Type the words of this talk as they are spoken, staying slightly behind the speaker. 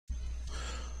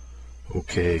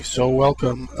Okay, so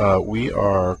welcome. We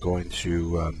are going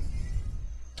to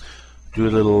do a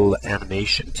little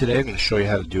animation today. I'm going to show you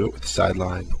how to do it with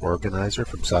Sideline Organizer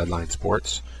from Sideline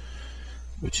Sports,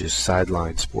 which is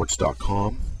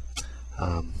sidelinesports.com.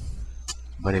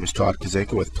 My name is Todd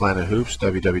Kazenka with Planet Hoops,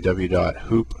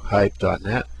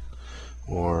 www.hoophype.net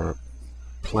or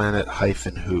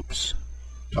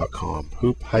planet-hoops.com.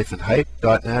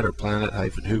 hoop-hype.net or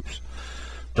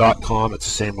planet-hoops.com. It's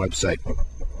the same website.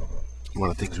 One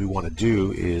of the things we want to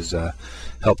do is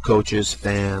help coaches,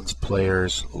 fans,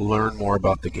 players learn more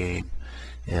about the game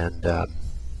and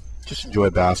just enjoy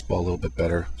basketball a little bit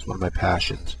better. It's one of my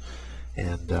passions,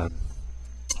 and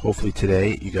hopefully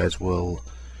today you guys will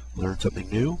learn something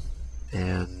new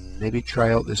and maybe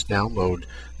try out this download,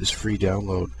 this free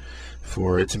download.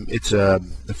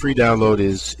 The free download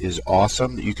is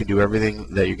awesome. You can do everything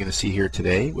that you're going to see here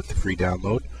today with the free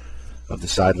download of the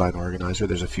Sideline Organizer.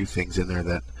 There's a few things in there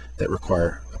that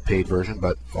require a paid version,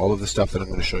 but all of the stuff that I'm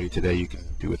going to show you today you can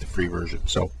do with the free version.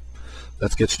 So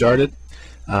let's get started.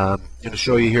 I'm going to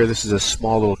show you here, this is a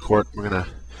small little court. We're going to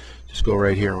just go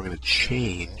right here and we're going to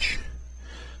change.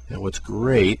 And what's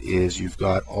great is you've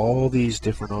got all these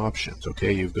different options.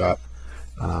 Okay, you've got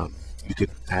you can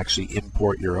actually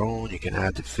import your own, you can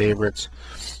add to favorites,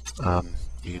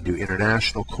 you can do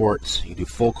international courts, you can do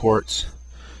full courts,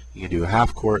 you can do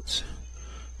half courts.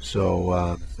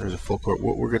 So there's a full court.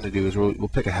 What we're going to do is we'll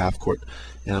pick a half court,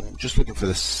 and I'm just looking for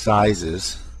the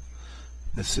sizes.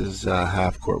 This is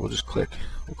half court. We'll click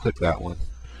that one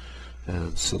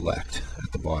and select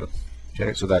at the bottom.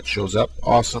 Okay, so that shows up.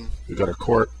 Awesome. We've got our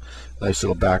court, nice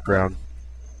little background.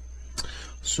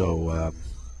 So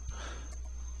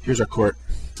here's our court,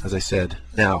 as I said.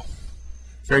 Now,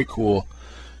 very cool.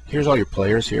 Here's all your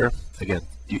players here. Again,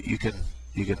 you can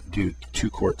do two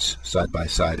courts side by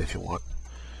side if you want.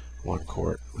 One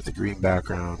court with the green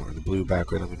background or the blue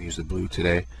background. I'm going to use the blue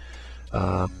today.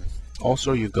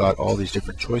 Also, you've got all these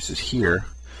different choices here.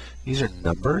 These are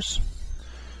numbers,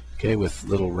 okay, with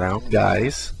little round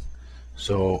guys.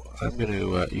 So I'm going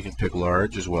to, you can pick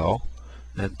large as well,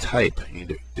 and type. You can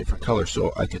do different colors.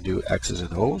 So I can do X's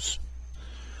and O's.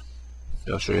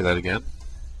 I'll show you that again.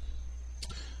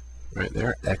 Right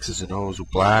there, X's and O's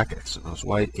black, X's and O's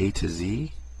white, A to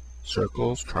Z,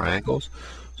 circles, triangles.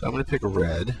 So I'm going to pick a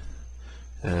red.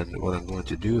 And what I'm going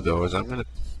to do though is I'm going to,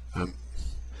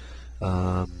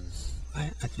 I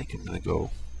think I'm going to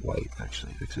go white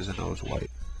actually. X's and O's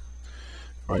white.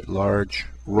 All right, large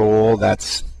roll.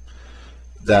 That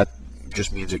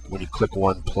just means that when you click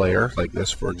one player, like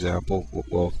this for example,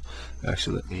 well,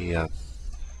 actually let me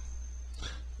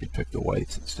pick the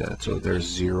whites instead. So there's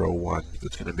 0, 1.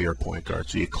 That's going to be our point guard.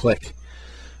 So you click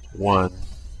 1,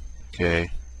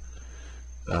 okay.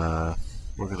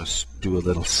 We're going to do a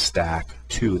little stack.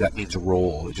 2, that means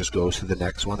roll. It just goes to the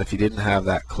next one. If you didn't have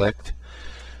that clicked,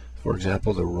 for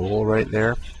example, the roll right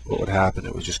there, what would happen?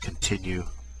 It would just continue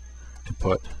to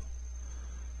put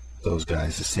those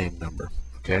guys the same number.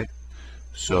 Okay.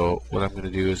 So what I'm going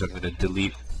to do is I'm going to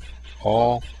delete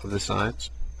all of the signs.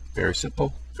 Very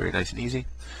simple, very nice and easy.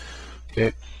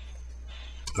 Okay.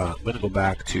 I'm going to go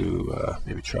back to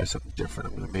maybe try something different.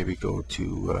 I'm going to maybe go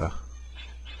to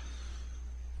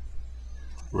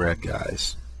red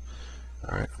guys.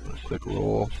 Alright, I'm going to click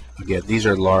roll. Again, these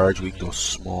are large. We can go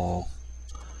small.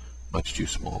 Much too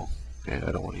small. Okay,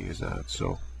 I don't want to use that.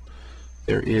 So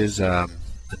there is an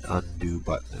undo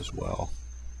button as well.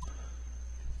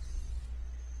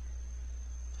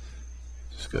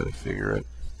 Just got to figure it,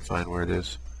 find where it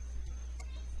is.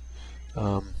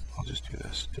 I'll just do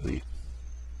this. Delete.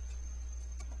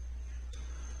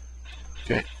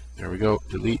 Okay, there we go.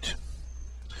 Delete.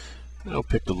 And I'll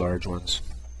pick the large ones.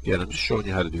 Again, I'm just showing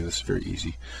you how to do this. It's very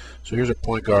easy. So here's a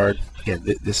point guard. Again,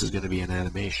 this is going to be an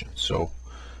animation. So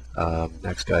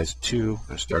next guy's 2.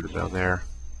 I started down there.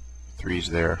 3's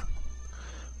there.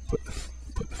 Put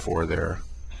the 4 there,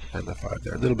 and the 5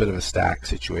 there. A little bit of a stack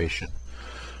situation.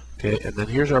 Okay, and then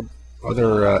here's our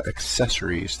other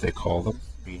accessories, they call them.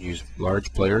 You can use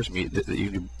large players. You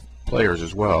can do players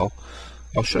as well.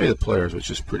 I'll show you the players,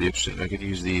 which is pretty interesting. I can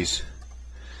use these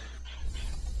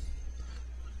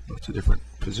to different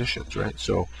positions, right?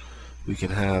 So we can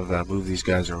have move these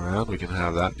guys around. We can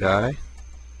have that guy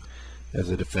as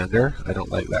a defender. I don't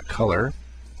like that color,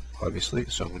 obviously,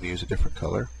 so I'm going to use a different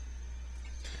color.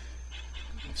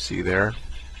 See there?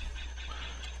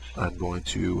 I'm going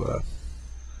to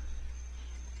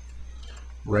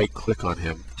right-click on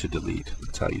him to delete.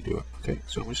 That's how you do it. Okay,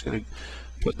 so I'm just going to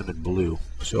put them in blue.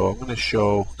 So I'm going to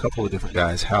show a couple of different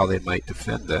guys how they might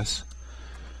defend this.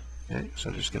 Okay, so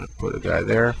I'm just going to put a guy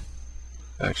there.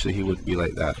 Actually, he wouldn't be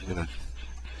like that. I'm going to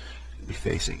be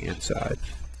facing inside.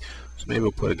 So maybe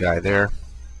we'll put a guy there.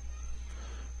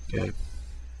 Okay,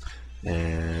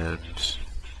 and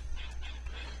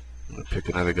I'm going to pick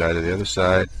another guy to the other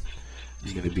side.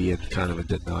 He's going to be in kind of a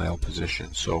denial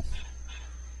position. So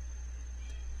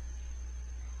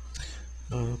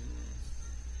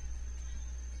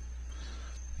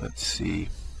let's see.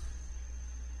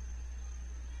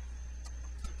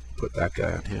 Put that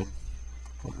guy on him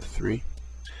on the 3.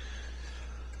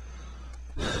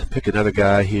 Pick another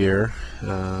guy here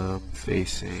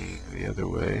facing the other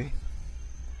way.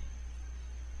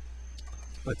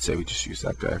 Let's say we just use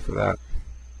that guy for that.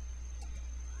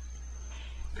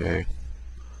 Okay.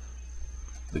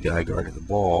 The guy guarding the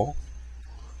ball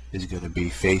is going to be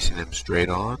facing him straight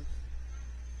on.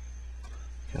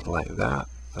 Kind of like that.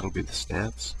 That'll be the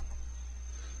stance.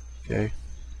 Okay.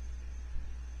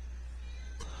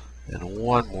 And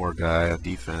one more guy on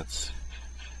defense.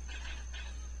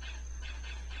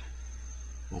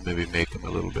 We'll maybe make him a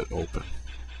little bit open.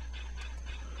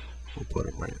 We'll put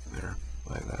him right in there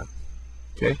like that.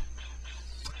 Okay.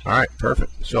 All right,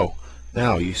 perfect. So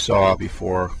now you saw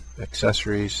before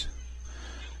accessories.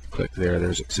 Click there.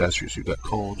 There's accessories. We've got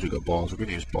cones. We've got balls. We're going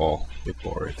to use ball. Big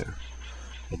ball right there.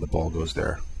 And the ball goes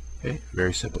there. Okay.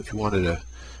 Very simple. If you wanted to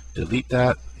delete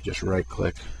that, you just right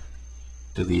click,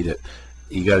 delete it.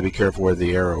 You got to be careful where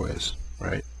the arrow is,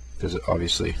 right? Because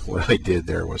obviously what I did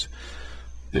there was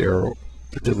the arrow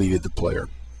deleted the player.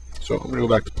 So I'm going to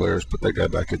go back to players, put that guy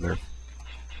back in there.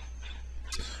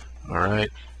 All right.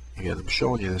 Again, I'm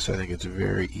showing you this. I think it's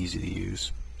very easy to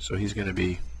use. So he's going to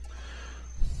be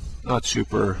not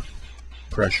super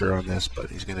pressure on this, but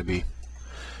he's going to be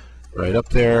right up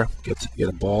there. Get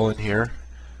a ball in here.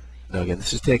 Now again,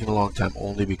 this is taking a long time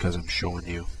only because I'm showing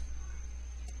you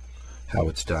how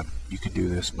it's done. You can do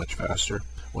this much faster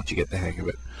once you get the hang of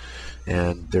it.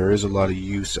 And there is a lot of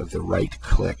use of the right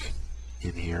click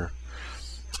in here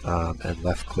and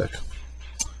left click.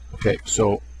 Okay,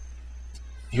 so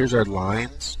here's our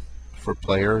lines for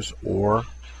players or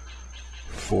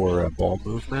for a ball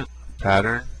movement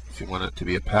pattern. If you want it to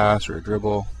be a pass or a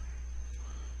dribble.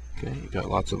 Okay, you got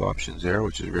lots of options there,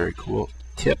 which is very cool.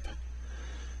 Tip.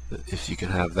 If you can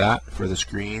have that for the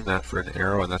screen, that for an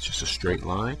arrow, and that's just a straight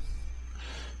line.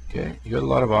 Okay, you got a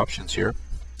lot of options here.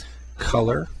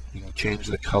 Color, you can change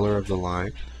the color of the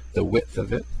line, the width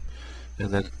of it, and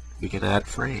then we can add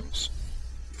frames.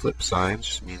 Flip signs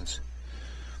just means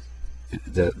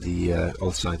all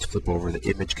the signs flip over, the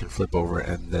image can flip over,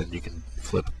 and then you can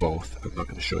flip both. I'm not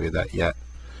going to show you that yet.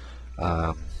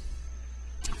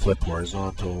 Flip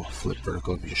horizontal, flip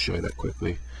vertical. Let me just show you that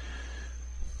quickly.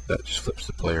 That just flips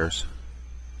the players.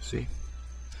 See?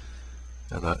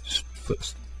 And that just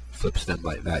flips them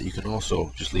like that. You can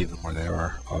also just leave them where they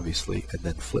are, obviously, and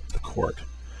then flip the court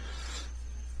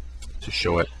to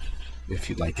show it if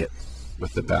you like it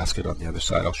with the basket on the other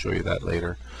side. I'll show you that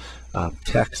later.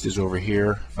 Text is over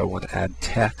here. If I want to add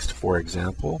text, for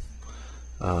example,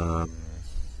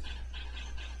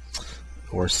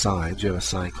 or signs, you have a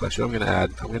sign collection. I'm going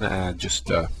to add just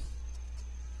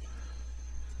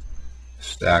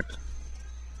stacked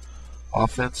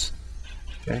offense.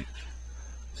 Okay,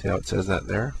 see how it says that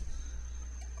there?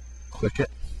 Click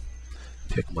it.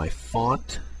 Pick my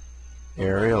font,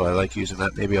 Arial. I like using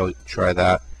that. Maybe I'll try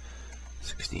that.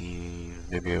 16.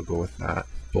 Maybe I'll go with that.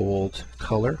 Bold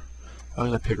color. I'm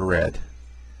going to pick red.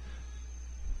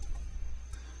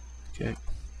 Okay,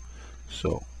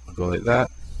 so I'll go like that.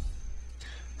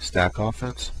 Stack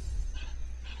offense,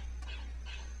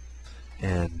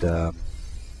 and there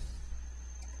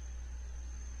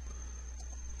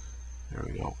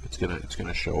we go. It's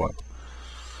gonna show up.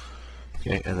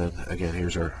 Okay, and then again,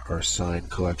 here's our sign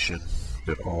collection.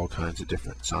 We've got all kinds of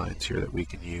different signs here that we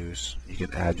can use. You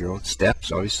can add your own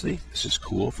steps. Obviously, this is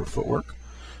cool for footwork.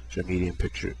 So medium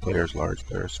picture players, large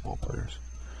players, small players.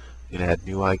 You can add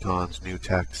new icons, new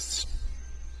texts.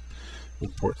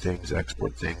 Import things,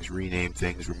 export things, rename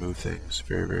things, remove things.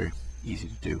 Very, very easy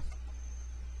to do.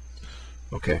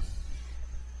 Okay.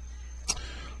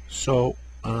 So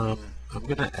I'm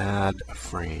going to add a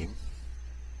frame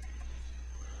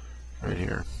right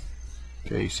here.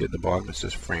 Okay, you see at the bottom it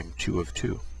says frame 2 of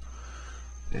 2.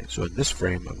 Okay, so in this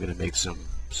frame I'm going to make some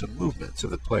movements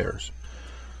of the players.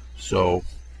 So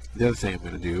the other thing I'm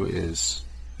going to do is,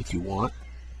 if you want,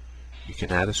 you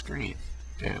can add a screen.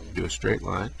 Okay, I'm going to do a straight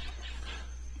line.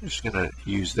 I'm just going to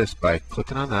use this by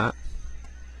clicking on that.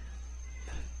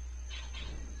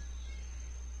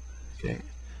 Okay,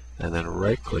 and then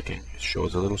right clicking. It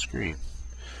shows a little screen.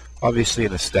 Obviously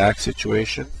in a stack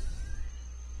situation,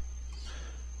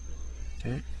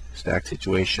 okay, stack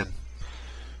situation,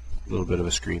 little bit of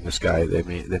a screen. This guy,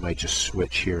 they might just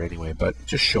switch here anyway, but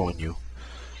just showing you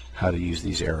how to use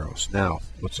these arrows. Now,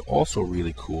 what's also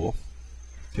really cool,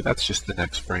 okay, that's just the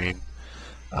next frame.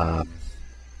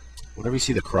 Whenever you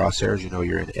see the crosshairs, you know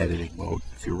you're in editing mode.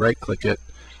 If you right click it,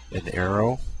 an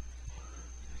arrow,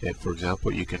 and for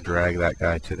example, you can drag that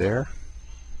guy to there,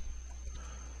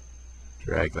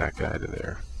 drag that guy to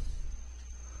there.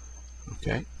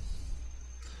 Okay.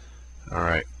 All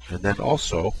right, and then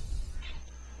also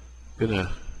I'm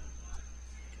gonna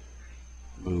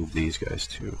move these guys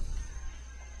too.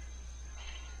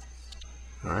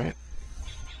 All right,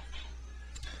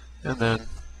 and then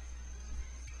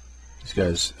these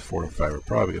guys 4 and 5 are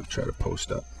probably going to try to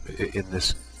post up in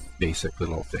this basic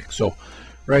little thing. So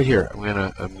right here, I'm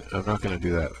not going to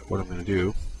do that. What I'm going to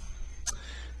do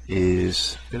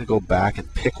is I'm going to go back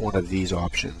and pick one of these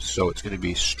options. So it's going to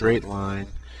be straight line.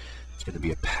 It's going to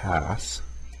be a pass.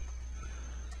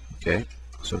 Okay.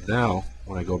 So now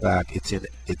when I go back, it's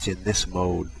in this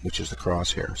mode, which is the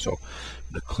crosshair. So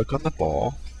I'm going to click on the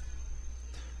ball.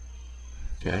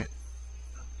 Okay.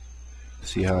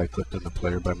 See how I clicked on the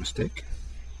player by mistake?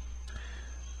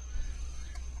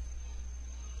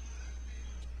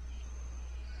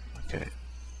 Okay,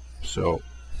 so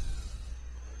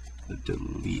I'm going to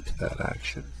delete that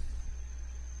action.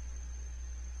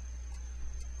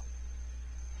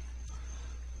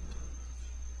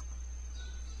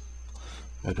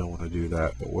 I don't want to do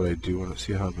that, but what I do want to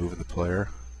see how I'm moving the player,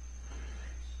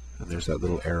 and there's that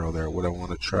little arrow there. What I want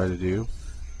to try to do,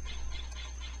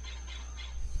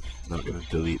 I'm not going to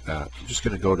delete that. I'm just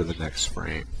going to go to the next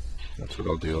frame. That's what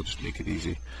I'll do. I'll just make it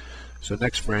easy. So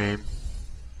next frame,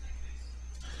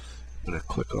 I'm going to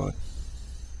click on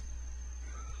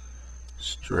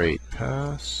straight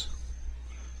pass.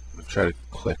 I'm going to try to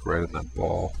click right on that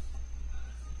ball.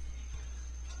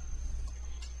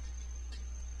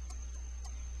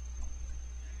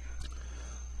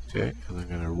 Okay, and I'm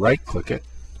going to right click it,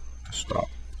 stop.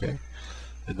 Okay,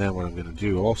 and then what I'm going to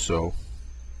do also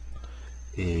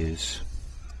is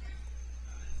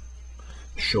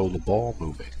show the ball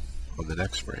moving on the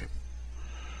next frame.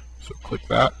 So click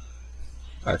that.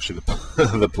 Actually,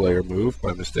 the player moved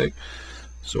by mistake.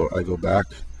 So I go back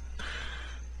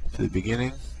to the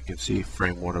beginning. You can see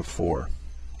frame 1 of 4.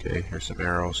 Okay, here's some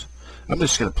arrows. I'm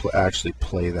just going to actually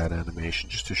play that animation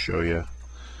just to show you.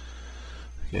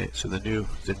 Okay, so the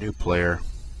new player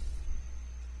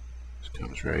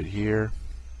comes right here.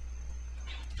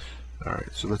 All right,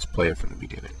 so let's play it from the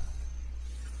beginning.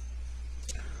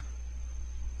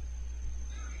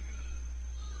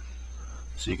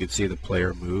 So you can see the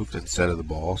player moved instead of the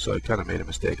ball. So I kind of made a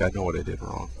mistake. I know what I did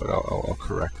wrong, but I'll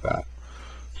correct that.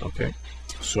 Okay.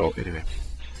 So anyway,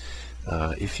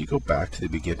 if you go back to the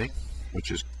beginning,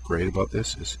 which is great about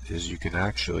this, is you can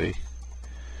actually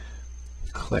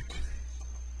click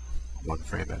one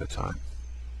frame at a time.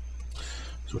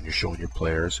 So when you're showing your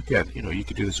players, again, you know, you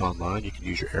can do this online. You can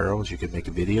use your arrows. You can make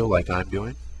a video like I'm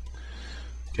doing.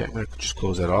 Okay, I'm going to just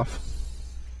close that off.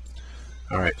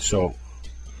 All right, so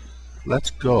let's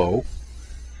go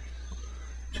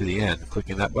to the end.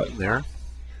 Clicking that button there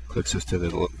clicks us to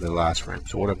the last frame.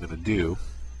 So what I'm going to do,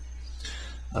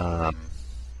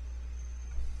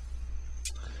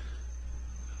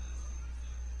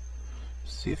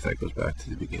 see if that goes back to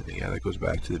the beginning. Yeah, that goes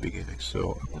back to the beginning.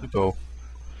 So I'm going to go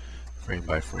frame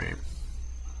by frame.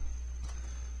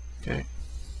 Okay.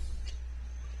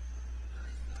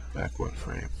 Back one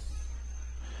frame.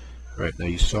 All right, now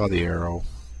you saw the arrow.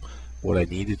 What I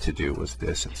needed to do was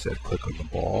this. Instead, click on the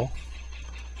ball,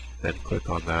 then click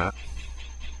on that.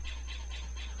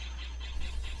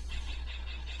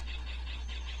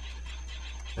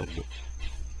 And,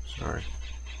 sorry,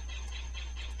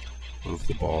 move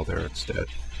the ball there instead.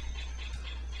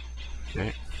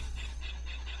 Okay.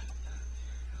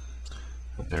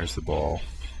 And there's the ball.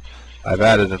 I've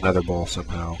added another ball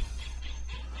somehow.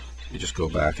 You just go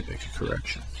back and make a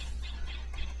correction.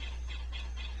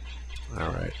 All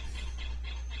right.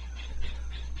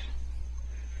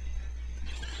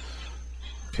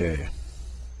 Okay.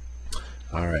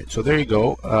 All right. So there you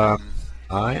go.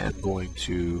 I am going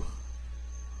to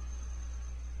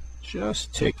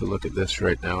just take a look at this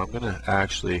right now. I'm going to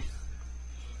actually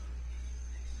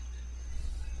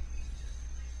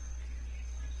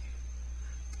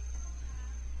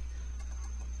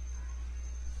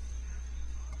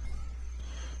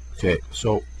okay,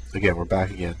 so again, we're back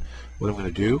again. What I'm going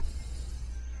to do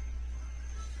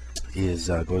is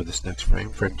go to this next frame,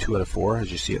 frame 2 out of 4,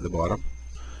 as you see at the bottom.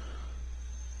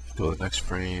 Go to the next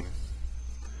frame,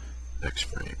 next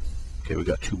frame. Okay, we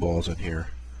got 2 balls in here.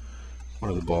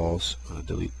 One of the balls, I'm going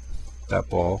to delete that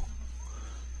ball.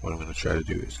 What I'm going to try to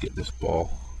do is get this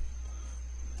ball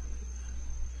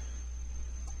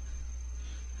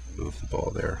the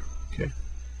ball there. Okay,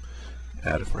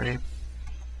 add a frame.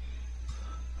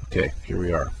 Okay, here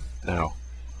we are now.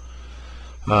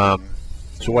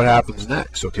 So what happens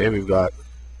next? Okay, we've got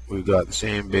the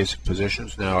same basic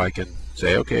positions. Now I can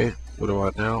say, okay, what do I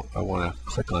want now? I want to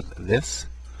click on this.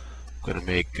 I'm going to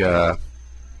make a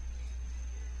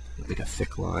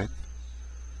thick line,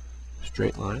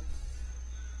 straight line.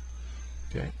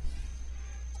 Okay,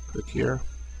 click here,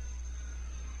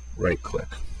 right click.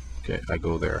 Okay, I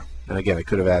go there, and again, I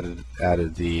could have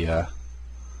added the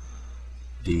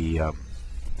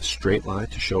straight line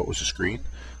to show it was a screen.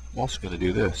 I'm also going to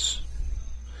do this.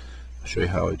 I'll show you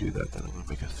how I do that. Then I'm going to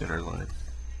make a thinner line.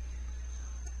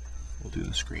 We'll do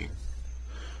the screen.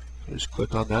 So just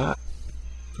click on that,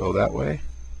 go that way,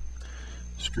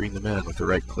 screen the man with the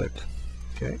right click.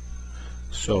 Okay.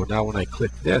 So now when I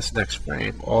click this next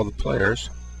frame, all the players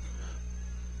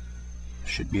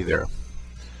should be there.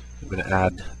 I'm going to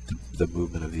add the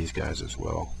movement of these guys as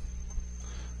well.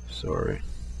 Sorry.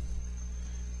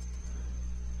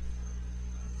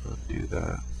 Undo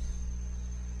that.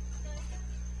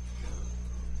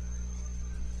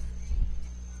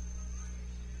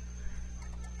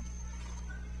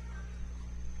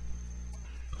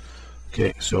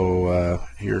 Okay, so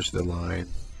here's the line.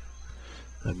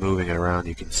 I'm moving it around,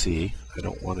 you can see. I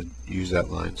don't want to use that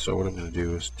line, so what I'm going to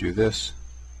do is do this,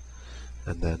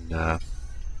 and then I'm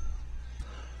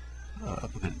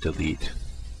going to delete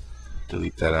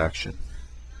that action.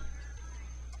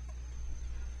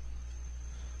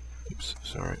 Oops,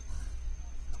 sorry.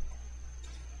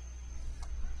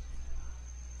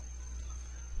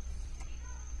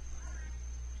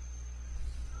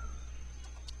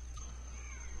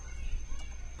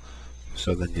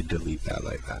 So then you delete that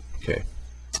like that. Okay.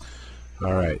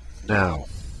 All right. Now,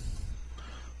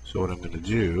 so what I'm going to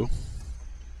do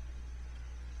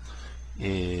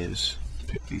is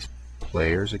pick these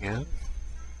players again.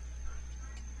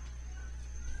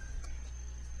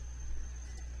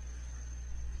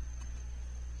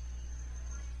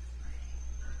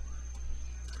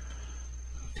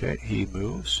 Okay, he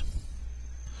moves.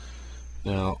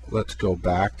 Now let's go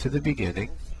back to the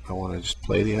beginning. I want to just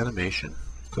play the animation.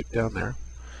 Click down there.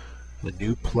 The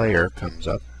new player comes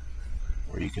up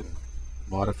where you can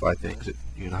modify things.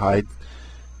 You can hide,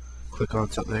 click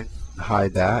on something,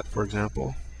 hide that, for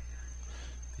example.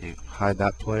 You can hide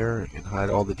that player. You can hide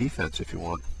all the defense if you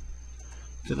want.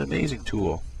 It's an amazing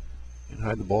tool. You can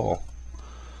hide the ball.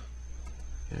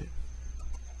 Okay.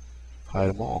 Hide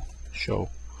them all. Show.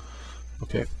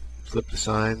 Okay. Flip the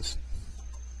signs.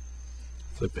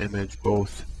 Flip image,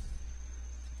 both.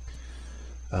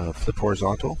 Flip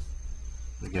horizontal.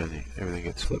 Again, everything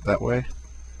gets flipped that way.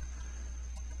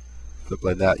 Flip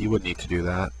like that. You wouldn't need to do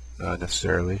that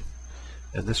necessarily.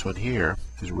 And this one here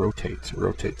is rotates. It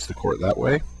rotates the court that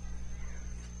way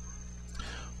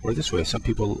or this way. Some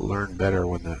people learn better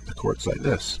when the court's like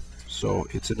this. So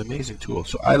it's an amazing tool.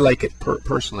 So I like it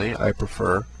personally. I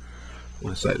prefer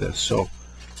when it's like this. So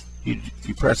you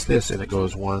press this and it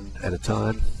goes one at a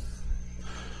time.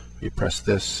 You press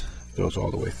this, it goes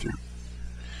all the way through.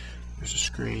 There's the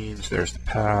screens, there's the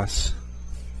pass.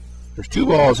 There's two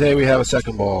balls. Hey, we have a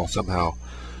second ball somehow.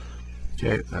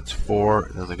 Okay, that's 4.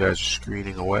 And then the guys are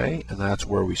screening away, and that's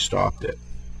where we stopped it.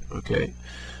 Okay,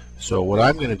 so what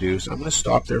I'm going to do is I'm going to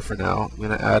stop there for now. I'm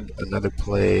going to add another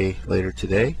play later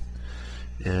today.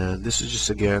 And this is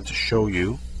just, again, to show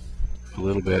you a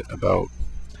little bit about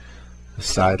the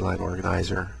Sideline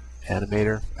Organizer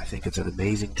Animator. I think it's an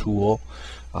amazing tool.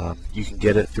 You can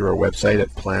get it through our website at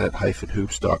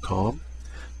planet-hoops.com.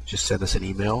 Just send us an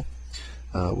email.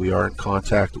 We are in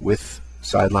contact with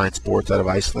Sideline Sports out of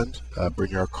Iceland.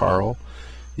 Brynjar Karl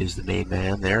is the main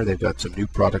man there. They've got some new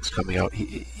products coming out.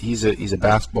 He's a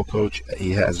basketball coach.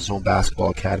 He has his own basketball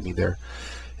academy there,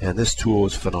 and this tool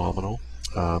is phenomenal.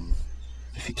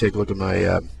 If you take a look at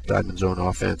my Diamond Zone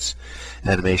offense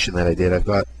animation that I did, I've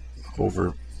got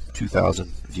over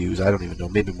 2,000 views. I don't even know,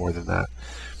 maybe more than that.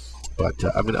 But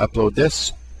I'm going to upload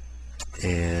this,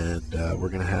 and we're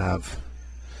going to have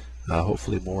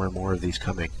hopefully more and more of these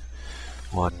coming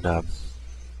on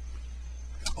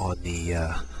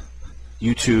the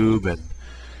YouTube and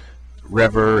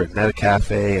Rever and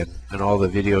Metacafe and all the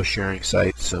video sharing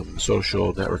sites, some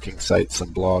social networking sites,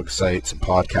 some blog sites, some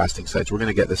podcasting sites. We're going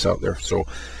to get this out there so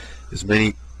as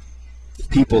many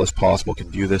people as possible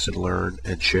can view this and learn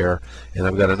and share. And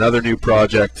I've got another new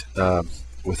project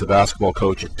with a basketball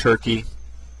coach in Turkey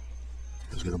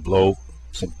who's going to blow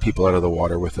some people out of the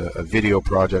water with a video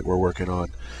project we're working on.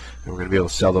 And we're going to be able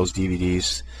to sell those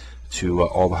DVDs to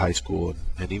all the high school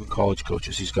and even college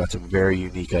coaches. He's got some very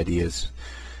unique ideas,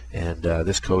 And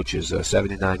this coach is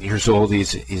 79 years old.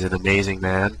 He's an amazing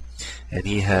man, and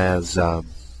he has a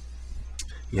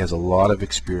lot of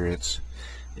experience,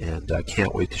 and I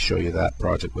can't wait to show you that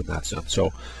project when that's done. So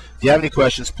if you have any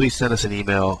questions, please send us an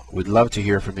email. We'd love to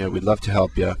hear from you. We'd love to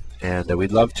help you, and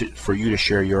we'd love for you to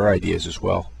share your ideas as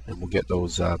well, and we'll get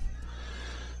those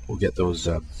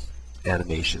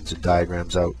animations and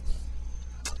diagrams out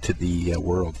to the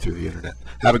world through the internet.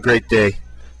 Have a great day,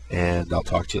 and I'll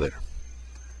talk to you later.